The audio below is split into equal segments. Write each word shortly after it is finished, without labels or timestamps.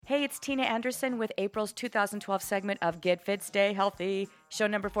Hey, it's Tina Anderson with April's 2012 segment of Get Fit, Stay Healthy, show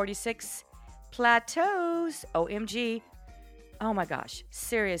number 46, Plateaus, OMG. Oh my gosh,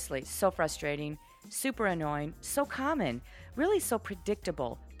 seriously, so frustrating, super annoying, so common, really so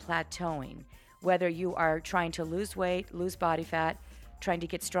predictable, plateauing. Whether you are trying to lose weight, lose body fat, trying to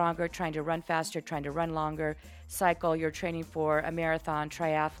get stronger, trying to run faster, trying to run longer, cycle, you're training for a marathon,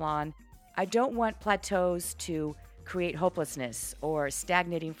 triathlon. I don't want plateaus to create hopelessness or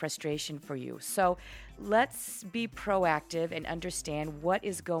stagnating frustration for you. So let's be proactive and understand what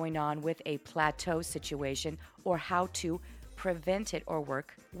is going on with a plateau situation or how to prevent it or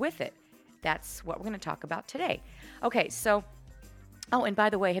work with it. That's what we're going to talk about today. Okay, so, oh, and by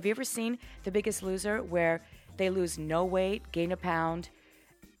the way, have you ever seen The Biggest Loser where they lose no weight, gain a pound,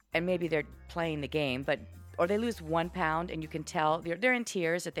 and maybe they're playing the game, or they lose 1 pound and you can tell they're in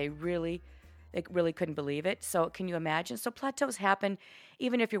tears that they really couldn't believe it. So can you imagine? So plateaus happen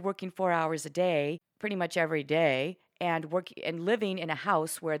even if you're working 4 hours a day, pretty much every day, and living in a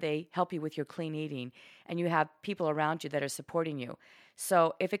house where they help you with your clean eating and you have people around you that are supporting you.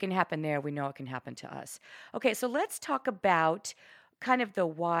 So if it can happen there, we know it can happen to us. Okay, so let's talk about kind of the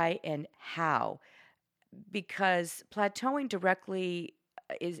why and how, because plateauing directly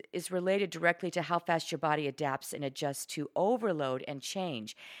is related directly to how fast your body adapts and adjusts to overload and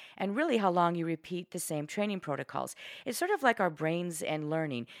change, and really how long you repeat the same training protocols. It's sort of like our brains and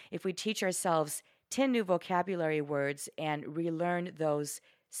learning. If we teach ourselves 10 new vocabulary words and relearn those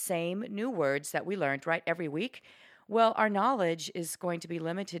same new words that we learned, right, every week, well, our knowledge is going to be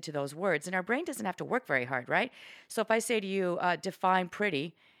limited to those words, and our brain doesn't have to work very hard, right? So if I say to you, define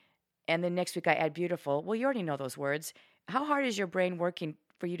pretty, and then next week I add beautiful, well, you already know those words. How hard is your brain working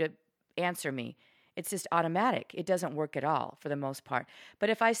for you to answer me? It's just automatic. It doesn't work at all for the most part. But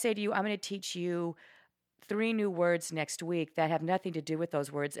if I say to you, I'm going to teach you 3 new words next week that have nothing to do with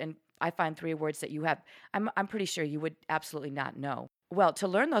those words, and I find 3 words that you have, I'm pretty sure you would absolutely not know. Well, to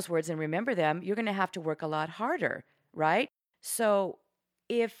learn those words and remember them, you're going to have to work a lot harder, right? So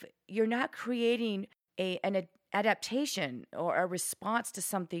if you're not creating an adaptation or a response to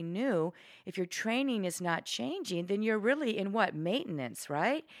something new, if your training is not changing, then you're really in what? Maintenance,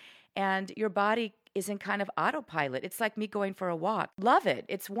 right? And your body is in kind of autopilot. It's like me going for a walk. Love it.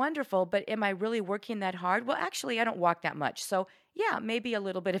 It's wonderful, but am I really working that hard? Well, actually, I don't walk that much. So yeah, maybe a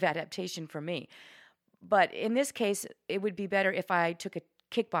little bit of adaptation for me. But in this case, it would be better if I took a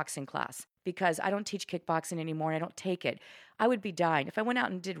kickboxing class, because I don't teach kickboxing anymore and I don't take it. I would be dying if I went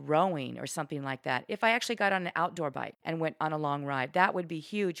out and did rowing or something like that. If I actually got on an outdoor bike and went on a long ride, that would be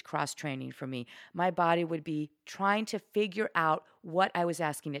huge cross-training for me. My body would be trying to figure out what I was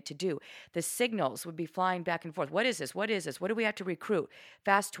asking it to do. The signals would be flying back and forth. What is this? What is this? What do we have to recruit?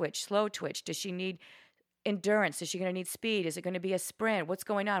 Fast twitch, slow twitch. Does she need endurance? Is she going to need speed? Is it going to be a sprint? What's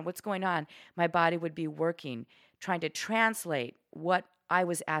going on? What's going on? My body would be working, trying to translate what I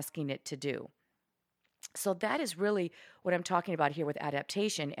was asking it to do. So that is really what I'm talking about here with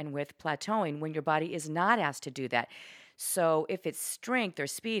adaptation and with plateauing, when your body is not asked to do that. So if it's strength or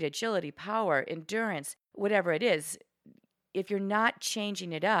speed, agility, power, endurance, whatever it is, if you're not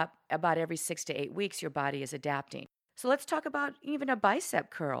changing it up about every 6 to 8 weeks, your body is adapting. So let's talk about even a bicep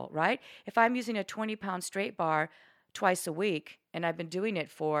curl, right? If I'm using a 20-pound straight bar twice a week, and I've been doing it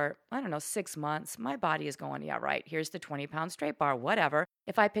for, 6 months, my body is going, yeah, right, here's the 20-pound straight bar, whatever.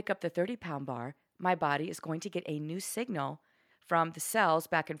 If I pick up the 30-pound bar, my body is going to get a new signal from the cells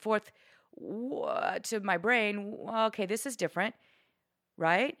back and forth to my brain. Okay, this is different,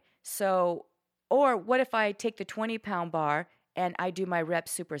 right? So, or what if I take the 20-pound bar and I do my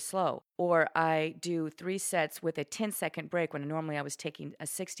reps super slow, or I do 3 sets with a 10-second break when normally I was taking a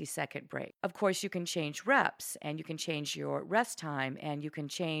 60-second break. Of course, you can change reps, and you can change your rest time, and you can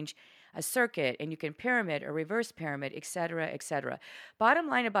change a circuit, and you can pyramid or reverse pyramid, etc., etc. Bottom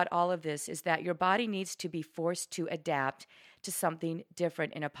line about all of this is that your body needs to be forced to adapt to something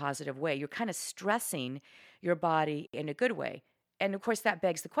different in a positive way. You're kind of stressing your body in a good way. And of course, that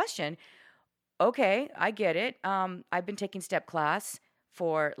begs the question, okay, I get it. I've been taking step class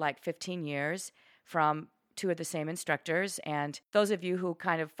for like 15 years from 2 of the same instructors. And those of you who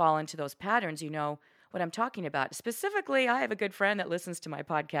kind of fall into those patterns, you know what I'm talking about. Specifically, I have a good friend that listens to my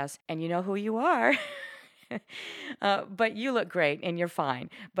podcast, and you know who you are. But you look great and you're fine.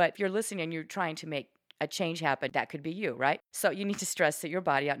 But if you're listening and you're trying to make a change happen, that could be you, right? So you need to stress that your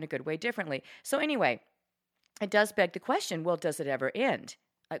body out in a good way differently. So anyway, it does beg the question, well, does it ever end?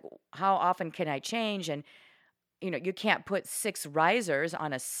 Like, how often can I change? And, you can't put 6 risers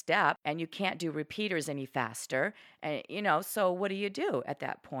on a step, and you can't do repeaters any faster. And, so what do you do at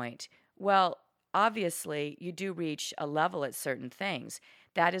that point? Well, obviously, you do reach a level at certain things.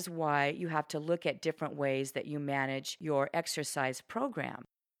 That is why you have to look at different ways that you manage your exercise program.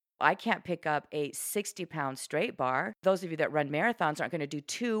 I can't pick up a 60-pound straight bar. Those of you that run marathons aren't going to do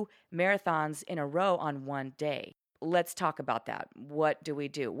 2 marathons in a row on one day. Let's talk about that. What do we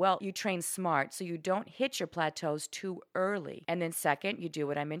do? Well, you train smart so you don't hit your plateaus too early. And then second, you do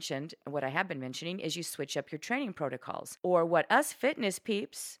what I mentioned, what I have been mentioning, is you switch up your training protocols. Or what us fitness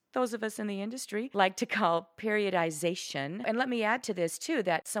peeps, those of us in the industry, like to call periodization. And let me add to this too,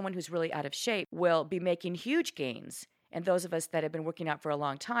 that someone who's really out of shape will be making huge gains. And those of us that have been working out for a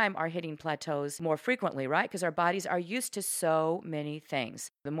long time are hitting plateaus more frequently, right? Because our bodies are used to so many things.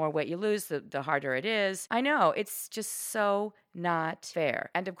 The more weight you lose, the harder it is. I know, it's just so not fair.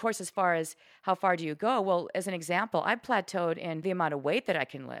 And of course, as far as how far do you go? Well, as an example, I've plateaued in the amount of weight that I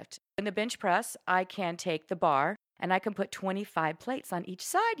can lift. In the bench press, I can take the bar and I can put 25 plates on each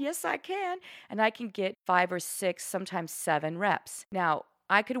side. Yes, I can. And I can get 5 or 6, sometimes 7 reps. Now,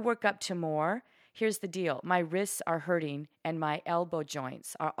 I could work up to more. Here's the deal. My wrists are hurting and my elbow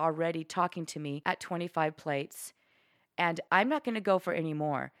joints are already talking to me at 25 plates. And I'm not going to go for any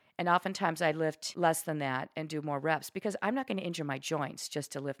more. And oftentimes I lift less than that and do more reps because I'm not going to injure my joints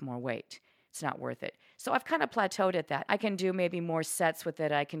just to lift more weight. It's not worth it. So I've kind of plateaued at that. I can do maybe more sets with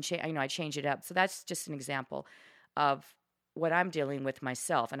it. I can I change it up. So that's just an example of what I'm dealing with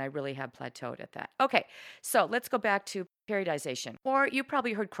myself. And I really have plateaued at that. Okay. So let's go back to periodization. Or you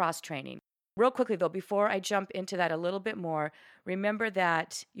probably heard cross training. Real quickly, though, before I jump into that a little bit more, remember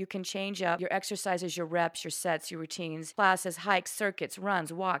that you can change up your exercises, your reps, your sets, your routines, classes, hikes, circuits,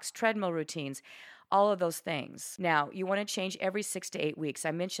 runs, walks, treadmill routines, all of those things. Now, you want to change every 6 to 8 weeks.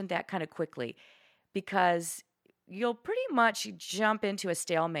 I mentioned that kind of quickly because you'll pretty much jump into a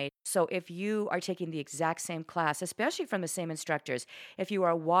stalemate. So if you are taking the exact same class, especially from the same instructors, if you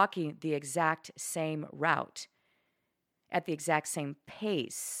are walking the exact same route at the exact same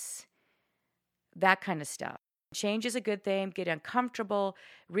pace, that kind of stuff. Change is a good thing. Get uncomfortable.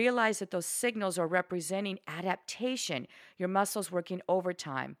 Realize that those signals are representing adaptation. Your muscles working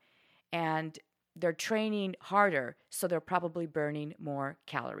overtime and they're training harder, so they're probably burning more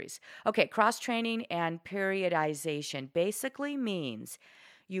calories. Okay, cross-training and periodization basically means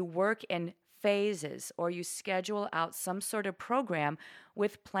you work in phases or you schedule out some sort of program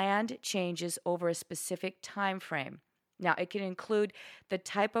with planned changes over a specific time frame. Now, it can include the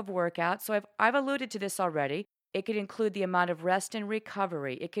type of workout. So I've alluded to this already. It could include the amount of rest and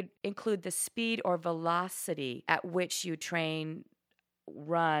recovery. It could include the speed or velocity at which you train,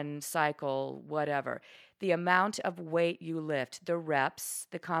 run, cycle, whatever. The amount of weight you lift, the reps,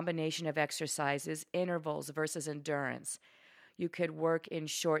 the combination of exercises, intervals versus endurance. You could work in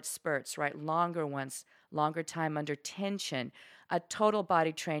short spurts, right? Longer ones, longer time under tension, a total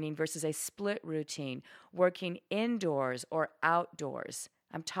body training versus a split routine, working indoors or outdoors.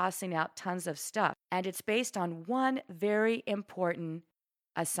 I'm tossing out tons of stuff. And it's based on one very important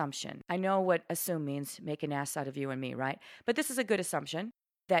assumption. I know what assume means, make an ass out of you and me, right? But this is a good assumption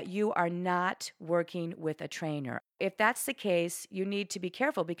that you are not working with a trainer. If that's the case, you need to be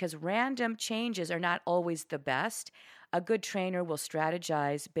careful because random changes are not always the best. A good trainer will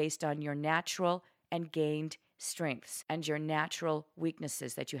strategize based on your natural and gained strengths and your natural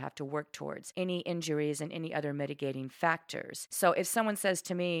weaknesses that you have to work towards, any injuries and any other mitigating factors. So if someone says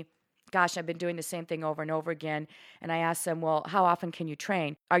to me, gosh, I've been doing the same thing over and over again, and I ask them, well, how often can you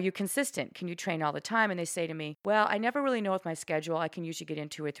train? Are you consistent? Can you train all the time? And they say to me, well, I never really know with my schedule. I can usually get in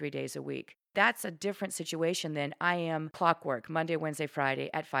 2 or 3 days a week. That's a different situation than I am clockwork, Monday, Wednesday, Friday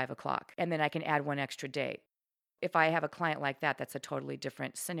at 5 o'clock, and then I can add 1 extra day. If I have a client like that, that's a totally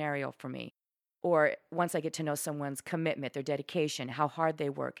different scenario for me. Or once I get to know someone's commitment, their dedication, how hard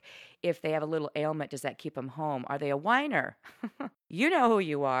they work. If they have a little ailment, does that keep them home? Are they a whiner? You know who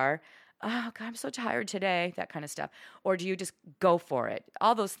you are. Oh, God, I'm so tired today, that kind of stuff. Or do you just go for it?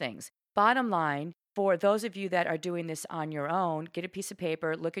 All those things. Bottom line, for those of you that are doing this on your own, get a piece of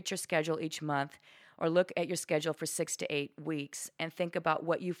paper, look at your schedule each month, or look at your schedule for 6 to 8 weeks and think about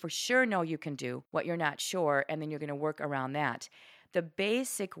what you for sure know you can do, what you're not sure, and then you're going to work around that. The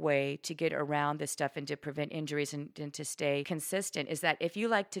basic way to get around this stuff and to prevent injuries and to stay consistent is that if you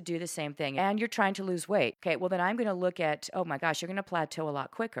like to do the same thing and you're trying to lose weight, okay, well, then I'm going to look at, oh my gosh, you're going to plateau a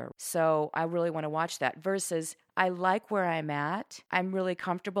lot quicker. So I really want to watch that versus I like where I'm at. I'm really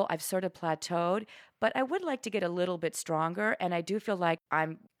comfortable. I've sort of plateaued, but I would like to get a little bit stronger. And I do feel like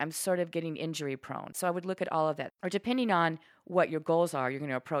I'm sort of getting injury prone. So I would look at all of that. Or depending on what your goals are, you're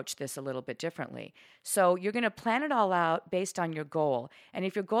going to approach this a little bit differently. So you're going to plan it all out based on your goal. And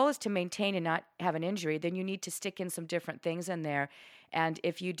if your goal is to maintain and not have an injury, then you need to stick in some different things in there. And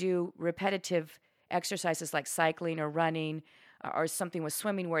if you do repetitive exercises like cycling or running, or something with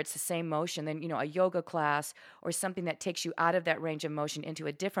swimming where it's the same motion, then, a yoga class or something that takes you out of that range of motion into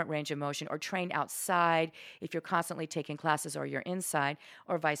a different range of motion, or train outside if you're constantly taking classes or you're inside,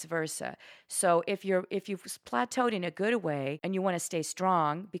 or vice versa. So if you've plateaued in a good way and you want to stay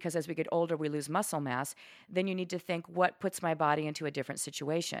strong, because as we get older we lose muscle mass, then you need to think, what puts my body into a different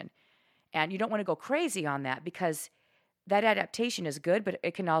situation? And you don't want to go crazy on that, because that adaptation is good, but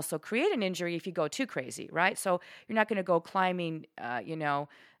it can also create an injury if you go too crazy, right? So you're not going to go climbing,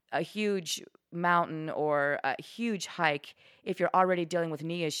 a huge mountain or a huge hike if you're already dealing with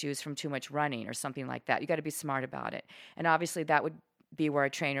knee issues from too much running or something like that. You got to be smart about it. And obviously that would be where a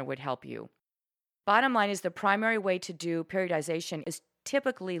trainer would help you. Bottom line is, the primary way to do periodization is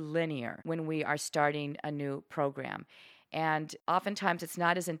typically linear when we are starting a new program. And oftentimes it's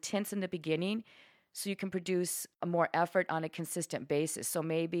not as intense in the beginning, so you can produce more effort on a consistent basis. So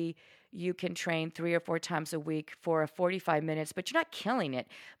maybe you can train 3 or 4 times a week for 45 minutes, but you're not killing it,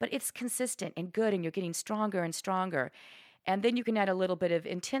 but it's consistent and good, and you're getting stronger and stronger. And then you can add a little bit of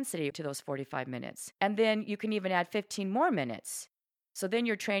intensity to those 45 minutes. And then you can even add 15 more minutes. So then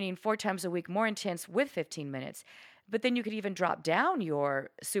you're training 4 times a week more intense with 15 minutes. But then you could even drop down your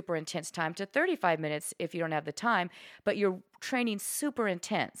super intense time to 35 minutes if you don't have the time, but you're training super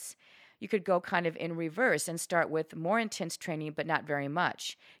intense. You could go kind of in reverse and start with more intense training, but not very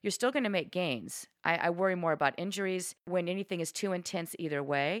much. You're still going to make gains. I worry more about injuries when anything is too intense either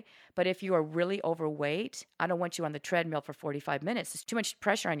way. But if you are really overweight, I don't want you on the treadmill for 45 minutes. It's too much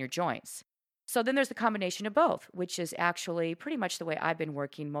pressure on your joints. So then there's the combination of both, which is actually pretty much the way I've been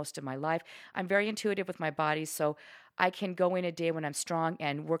working most of my life. I'm very intuitive with my body, so I can go in a day when I'm strong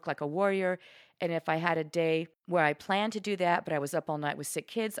and work like a warrior. And if I had a day where I planned to do that, but I was up all night with sick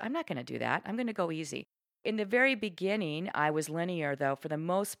kids, I'm not going to do that. I'm going to go easy. In the very beginning, I was linear, though, for the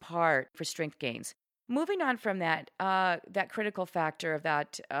most part, for strength gains. Moving on from that, that critical factor of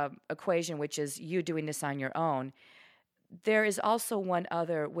that equation, which is you doing this on your own, there is also one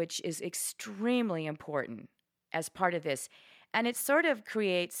other which is extremely important as part of this. And it sort of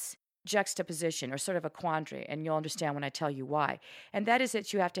creates juxtaposition, or sort of a quandary, and you'll understand when I tell you why. And that is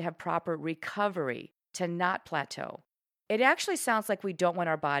that you have to have proper recovery to not plateau. It actually sounds like we don't want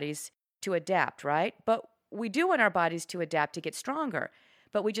our bodies to adapt, right? But we do want our bodies to adapt to get stronger.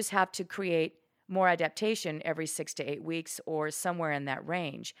 But we just have to create more adaptation every 6 to 8 weeks or somewhere in that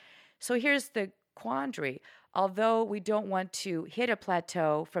range. So here's the quandary. Although we don't want to hit a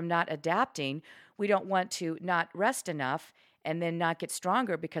plateau from not adapting, we don't want to not rest enough and then not get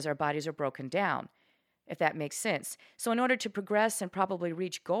stronger because our bodies are broken down, if that makes sense. So in order to progress and probably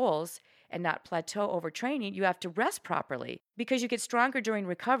reach goals and not plateau over training, you have to rest properly, because you get stronger during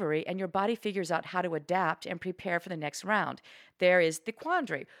recovery and your body figures out how to adapt and prepare for the next round. There is the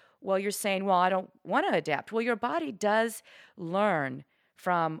quandary. Well, you're saying, well, I don't want to adapt. Well, your body does learn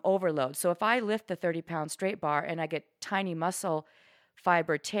from overload. So if I lift the 30-pound straight bar and I get tiny muscle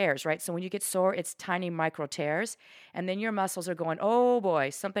fiber tears, right? So when you get sore, it's tiny micro tears. And then your muscles are going, oh boy,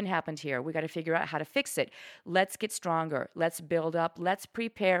 something happened here. We got to figure out how to fix it. Let's get stronger. Let's build up. Let's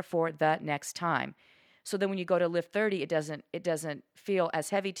prepare for the next time. So then when you go to lift 30, it doesn't feel as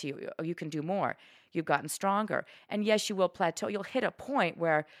heavy to you. You can do more. You've gotten stronger. And yes, you will plateau. You'll hit a point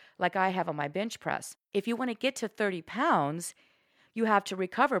where, like I have on my bench press, if you want to get to 30 pounds, you have to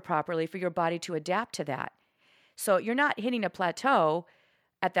recover properly for your body to adapt to that. So you're not hitting a plateau.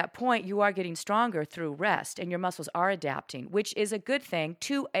 At that point, you are getting stronger through rest, and your muscles are adapting, which is a good thing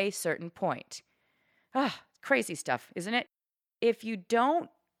to a certain point. Crazy stuff, isn't it? If you don't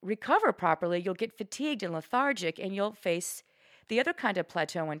recover properly, you'll get fatigued and lethargic, and you'll face the other kind of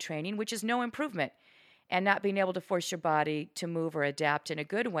plateau in training, which is no improvement, and not being able to force your body to move or adapt in a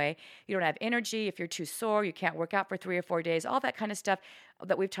good way. You don't have energy. If you're too sore, you can't work out for 3 or 4 days, all that kind of stuff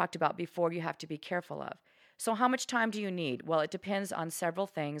that we've talked about before, you have to be careful of. So how much time do you need? Well, it depends on several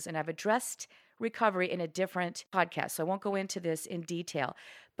things, and I've addressed recovery in a different podcast, so I won't go into this in detail.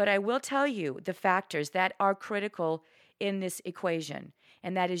 But I will tell you the factors that are critical in this equation,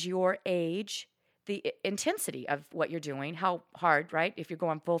 and that is your age, the intensity of what you're doing, how hard, right, if you're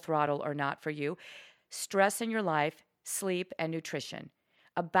going full throttle or not for you, stress in your life, sleep, and nutrition.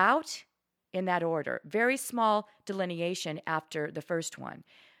 About in that order. Very small delineation after the first one,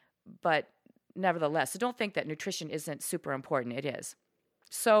 but nevertheless. So don't think that nutrition isn't super important. It is.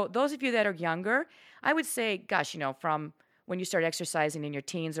 So those of you that are younger, I would say, gosh, from when you start exercising in your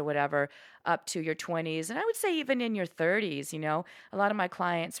teens or whatever up to your 20s, and I would say even in your 30s, a lot of my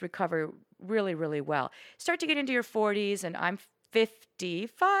clients recover really, really well. Start to get into your 40s, and I'm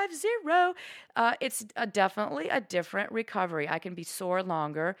 55, it's definitely a different recovery. I can be sore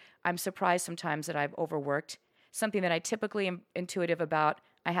longer. I'm surprised sometimes that I've overworked something that I typically am intuitive about,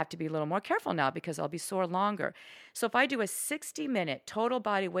 I have to be a little more careful now because I'll be sore longer. So if I do a 60-minute total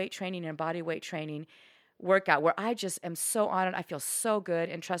body weight training and body weight training workout where I just am so on it, I feel so good.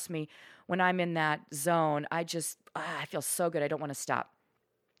 And trust me, when I'm in that zone, I feel so good. I don't want to stop.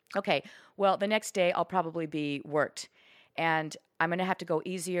 Okay, well, the next day I'll probably be worked. And I'm going to have to go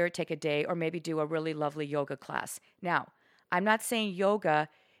easier, take a day, or maybe do a really lovely yoga class. Now, I'm not saying yoga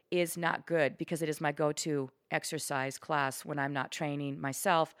is not good because it is my go-to exercise class when I'm not training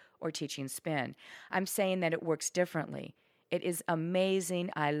myself or teaching spin. I'm saying that it works differently. It is amazing.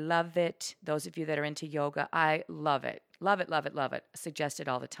 I love it. Those of you that are into yoga, I love it. Love it, love it, love it. I suggest it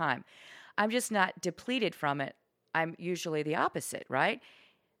all the time. I'm just not depleted from it. I'm usually the opposite, right?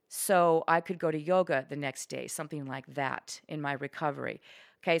 So I could go to yoga the next day, something like that in my recovery.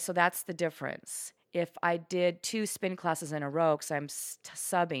 Okay, so that's the difference. If I did 2 spin classes in a row because I'm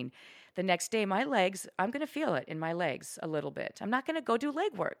subbing, the next day my legs, I'm going to feel it in my legs a little bit. I'm not going to go do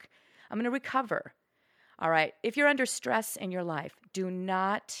leg work. I'm going to recover. All right, if you're under stress in your life, do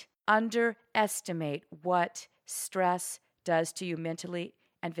not underestimate what stress does to you mentally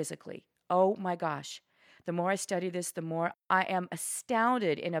and physically. Oh my gosh. The more I study this, the more I am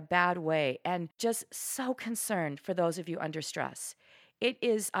astounded in a bad way and just so concerned for those of you under stress. It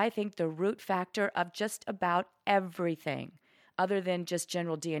is, I think, the root factor of just about everything other than just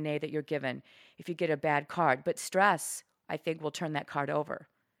general DNA that you're given if you get a bad card. But stress, I think, will turn that card over.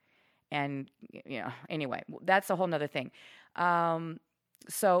 And, anyway, that's a whole nother thing.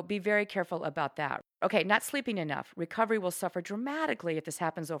 So be very careful about that. Okay, not sleeping enough. Recovery will suffer dramatically if this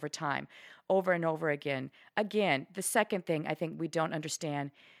happens over time, over and over again. Again, the second thing I think we don't understand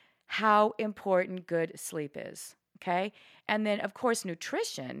how important good sleep is, okay? And then, of course,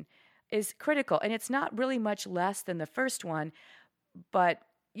 nutrition is critical. And it's not really much less than the first one, but,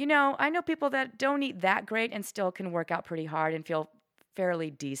 I know people that don't eat that great and still can work out pretty hard and feel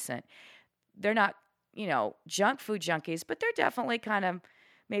fairly decent. They're not, junk food junkies, but they're definitely kind of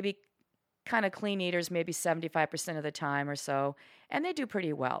clean eaters, maybe 75% of the time or so, and they do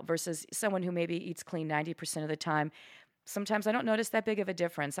pretty well versus someone who maybe eats clean 90% of the time. Sometimes I don't notice that big of a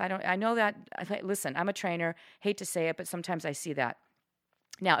difference. I know that, listen, I'm a trainer, hate to say it, but sometimes I see that.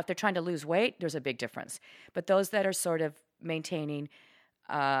 Now, if they're trying to lose weight, there's a big difference. But those that are sort of maintaining,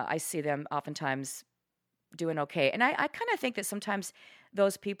 I see them oftentimes doing okay. And I kind of think that sometimes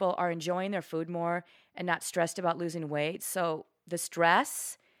those people are enjoying their food more and not stressed about losing weight. So the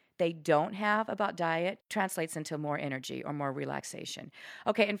stress they don't have about diet translates into more energy or more relaxation.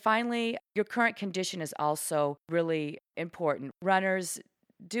 Okay, and finally, your current condition is also really important. Runners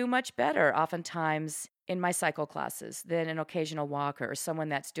do much better oftentimes in my cycle classes than an occasional walker or someone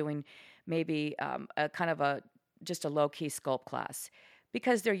that's doing maybe just a low-key sculpt class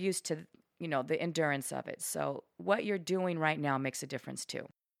because they're used to the endurance of it. So what you're doing right now makes a difference too.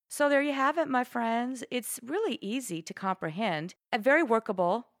 So there you have it, my friends. It's really easy to comprehend and very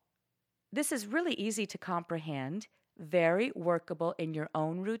workable. This is really easy to comprehend, very workable in your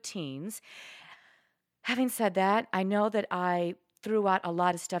own routines. Having said that, I know that I threw out a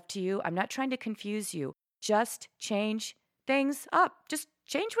lot of stuff to you. I'm not trying to confuse you. Just change things up. Just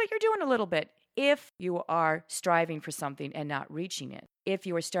change what you're doing a little bit if you are striving for something and not reaching it. If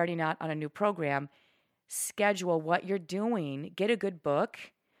you are starting out on a new program, schedule what you're doing. Get a good book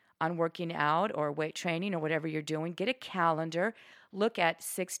on working out or weight training or whatever you're doing. Get a calendar. Look at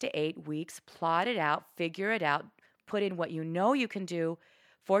 6 to 8 weeks. Plot it out. Figure it out. Put in what you know you can do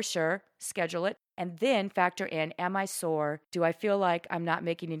for sure. Schedule it. And then factor in, am I sore? Do I feel like I'm not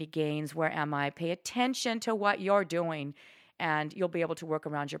making any gains? Where am I? Pay attention to what you're doing, and you'll be able to work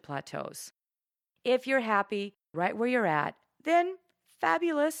around your plateaus. If you're happy right where you're at, then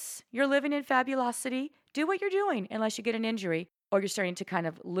fabulous. You're living in fabulosity. Do what you're doing unless you get an injury or you're starting to kind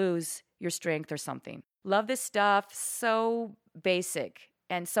of lose your strength or something. Love this stuff. So basic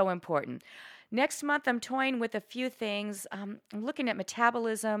and so important. Next month, I'm toying with a few things. I'm looking at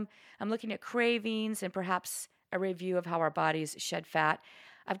metabolism. I'm looking at cravings and perhaps a review of how our bodies shed fat.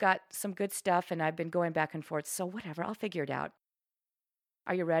 I've got some good stuff and I've been going back and forth. So whatever, I'll figure it out.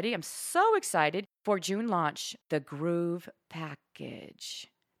 Are you ready? I'm so excited for June launch, the Groove Package.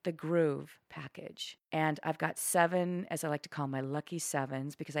 The Groove Package. And I've got 7, as I like to call my lucky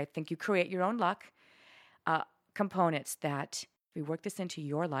 7s, because I think you create your own luck, components that if you work this into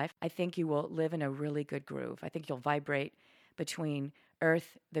your life, I think you will live in a really good groove. I think you'll vibrate between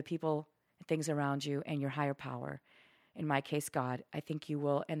earth, the people, things around you, and your higher power. In my case, God. I think you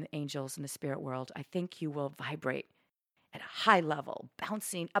will, and the angels in the spirit world. I think you will vibrate at a high level,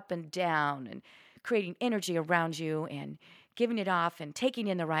 bouncing up and down and creating energy around you and giving it off and taking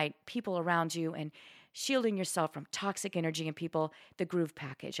in the right people around you and shielding yourself from toxic energy and people, the Groove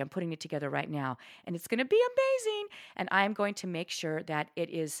Package. I'm putting it together right now, and it's going to be amazing. And I'm going to make sure that it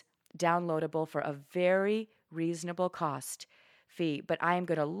is downloadable for a very reasonable cost fee, but I am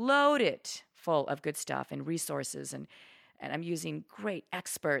going to load it full of good stuff and resources, and I'm using great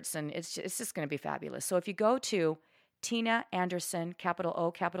experts, and it's just going to be fabulous. So if you go to Tina Anderson, capital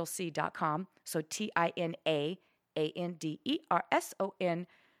O, capital C.com, so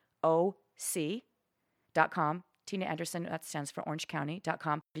TinaAndersonoc.com, Tina Anderson, that stands for Orange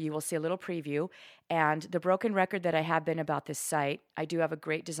County.com. You will see a little preview. And the broken record that I have been about this site, I do have a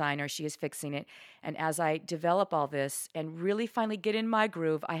great designer. She is fixing it. And as I develop all this and really finally get in my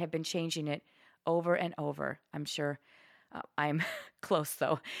groove, I have been changing it over and over. I'm sure I'm close,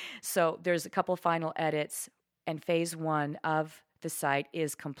 though. So there's a couple final edits, and phase 1 of the site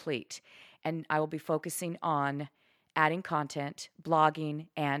is complete. And I will be focusing on adding content, blogging,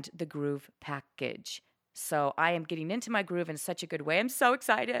 and the Groove Package. So I am getting into my groove in such a good way. I'm so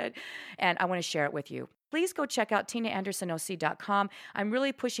excited, and I want to share it with you. Please go check out TinaAndersonOC.com. I'm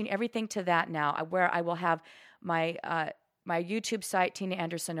really pushing everything to that now, where I will have my YouTube site, Tina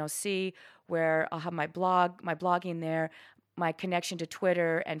Anderson OC, where I'll have my blogging there, my connection to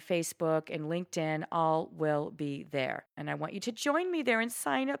Twitter and Facebook and LinkedIn, all will be there. And I want you to join me there and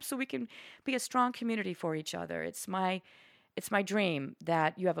sign up so we can be a strong community for each other. It's my dream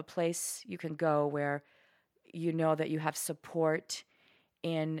that you have a place you can go where you know that you have support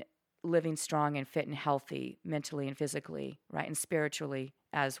in living strong and fit and healthy, mentally and physically, right? And spiritually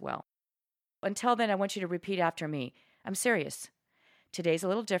as well. Until then, I want you to repeat after me. I'm serious. Today's a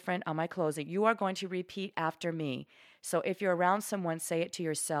little different on my closing. You are going to repeat after me. So if you're around someone, say it to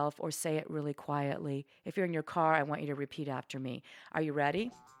yourself or say it really quietly. If you're in your car, I want you to repeat after me. Are you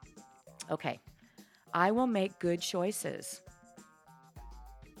ready? Okay. I will make good choices.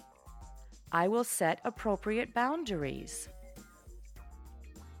 I will set appropriate boundaries.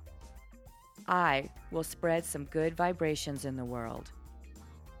 I will spread some good vibrations in the world.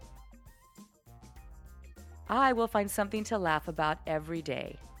 I will find something to laugh about every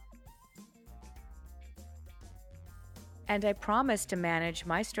day. And I promise to manage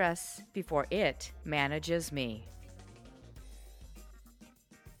my stress before it manages me.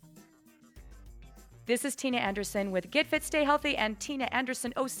 This is Tina Anderson with Get Fit, Stay Healthy and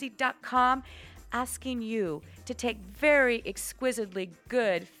TinaAndersonOC.com, asking you to take very exquisitely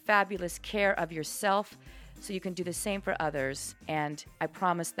good, fabulous care of yourself so you can do the same for others. And I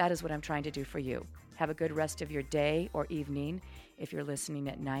promise that is what I'm trying to do for you. Have a good rest of your day or evening if you're listening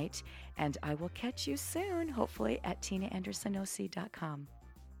at night. And I will catch you soon, hopefully, at TinaAndersonOC.com.